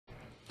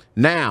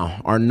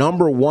Now, our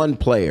number one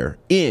player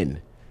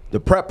in the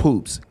Prep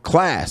Hoops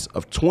class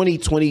of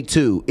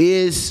 2022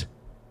 is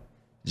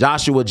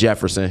Joshua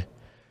Jefferson.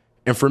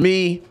 And for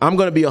me, I'm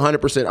going to be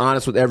 100%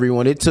 honest with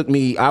everyone. It took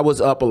me, I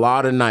was up a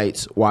lot of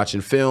nights watching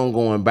film,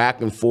 going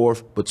back and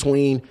forth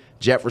between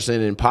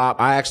Jefferson and Pop.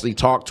 I actually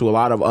talked to a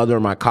lot of other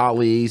of my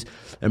colleagues,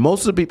 and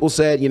most of the people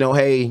said,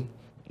 hey,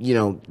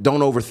 don't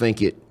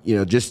overthink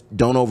it. Just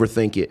don't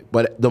overthink it.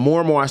 But the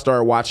more and more I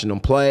started watching them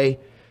play,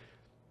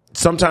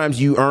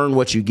 sometimes you earn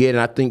what you get, and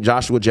I think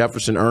Joshua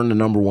Jefferson earned the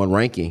number one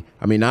ranking.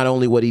 I mean, not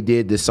only what he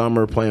did this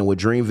summer playing with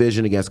Dream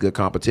Vision against good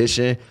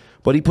competition,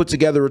 but he put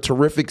together a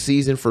terrific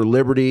season for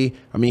Liberty.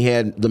 I mean, he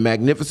had the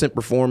magnificent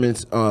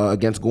performance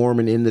against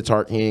Gorman in the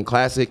Tartan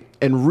Classic.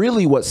 And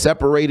really what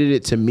separated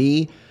it to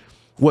me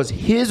was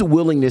his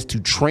willingness to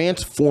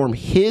transform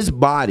his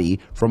body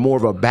from more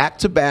of a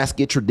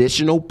back-to-basket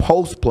traditional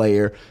post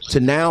player to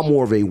now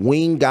more of a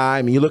wing guy.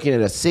 I mean, you're looking at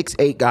a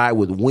 6'8" guy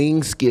with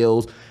wing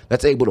skills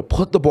that's able to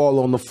put the ball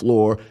on the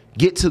floor,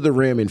 get to the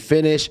rim, and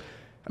finish.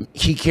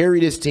 He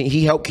carried his team.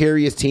 He helped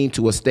carry his team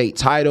to a state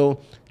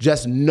title.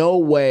 Just no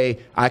way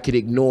I could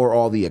ignore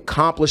all the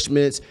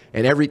accomplishments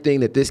and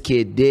everything that this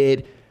kid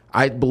did.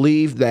 I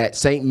believe that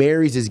St.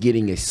 Mary's is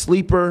getting a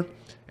sleeper,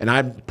 and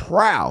I'm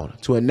proud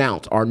to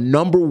announce our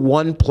number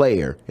one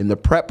player in the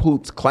Prep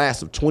Hoops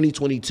class of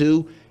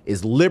 2022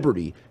 is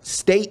Liberty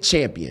state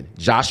champion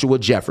Joshua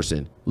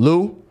Jefferson.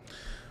 Lou?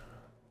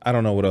 I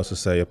don't know what else to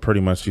say.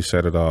 Pretty much you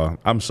said it all.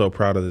 I'm so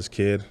proud of this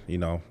kid.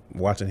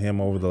 Watching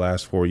him over the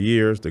last 4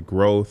 years, the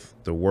growth,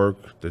 the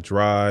work, the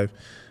drive.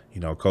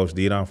 Coach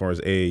Didon for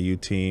his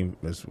AAU team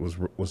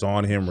was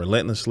on him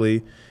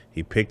relentlessly.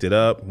 He picked it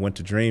up, went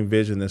to Dream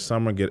Vision this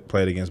summer,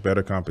 played against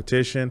better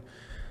competition,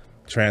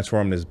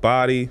 transformed his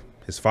body.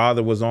 His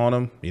father was on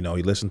him. He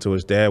listened to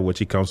his dad, which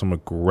he comes from a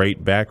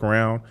great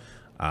background.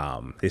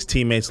 His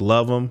teammates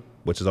love him,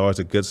 which is always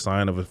a good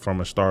sign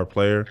from a star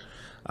player.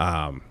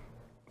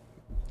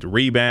 The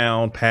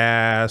rebound,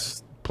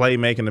 pass,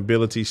 playmaking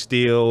ability,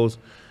 steals,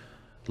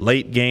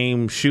 late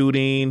game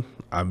shooting.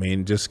 I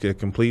mean, just a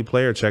complete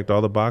player, checked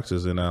all the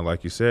boxes. And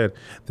like you said,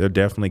 they're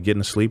definitely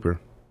getting a sleeper.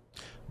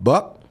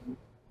 Buck?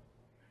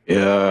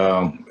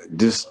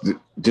 Just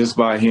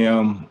by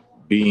him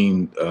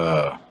being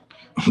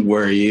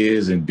where he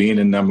is and being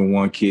the number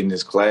one kid in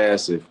his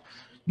class, if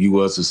you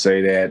was to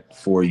say that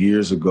 4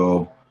 years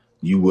ago,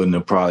 you wouldn't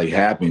have probably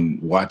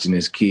happened. Watching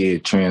this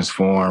kid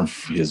transform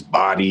his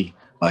body,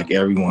 like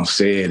everyone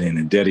said, and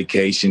the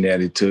dedication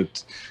that it took,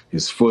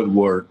 his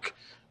footwork.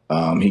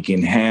 He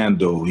can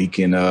handle, he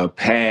can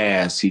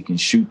pass, he can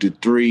shoot the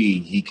three,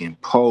 he can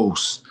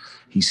post,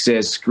 he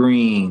sets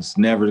screens,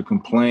 never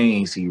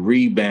complains, he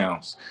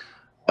rebounds.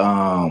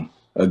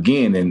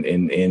 Again,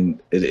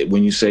 and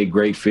when you say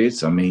great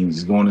fits, I mean,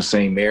 he's going to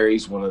St.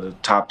 Mary's, one of the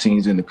top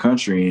teams in the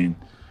country, and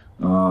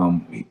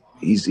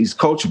he's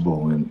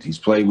coachable, and he's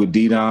played with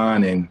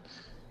Didon, and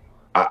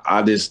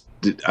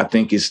I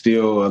think it's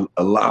still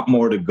a lot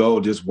more to go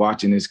just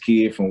watching this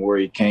kid from where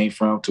he came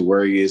from to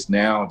where he is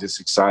now.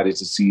 Just excited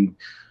to see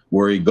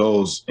where he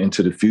goes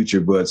into the future.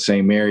 But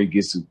St. Mary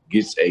gets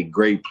a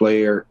great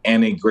player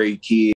and a great kid.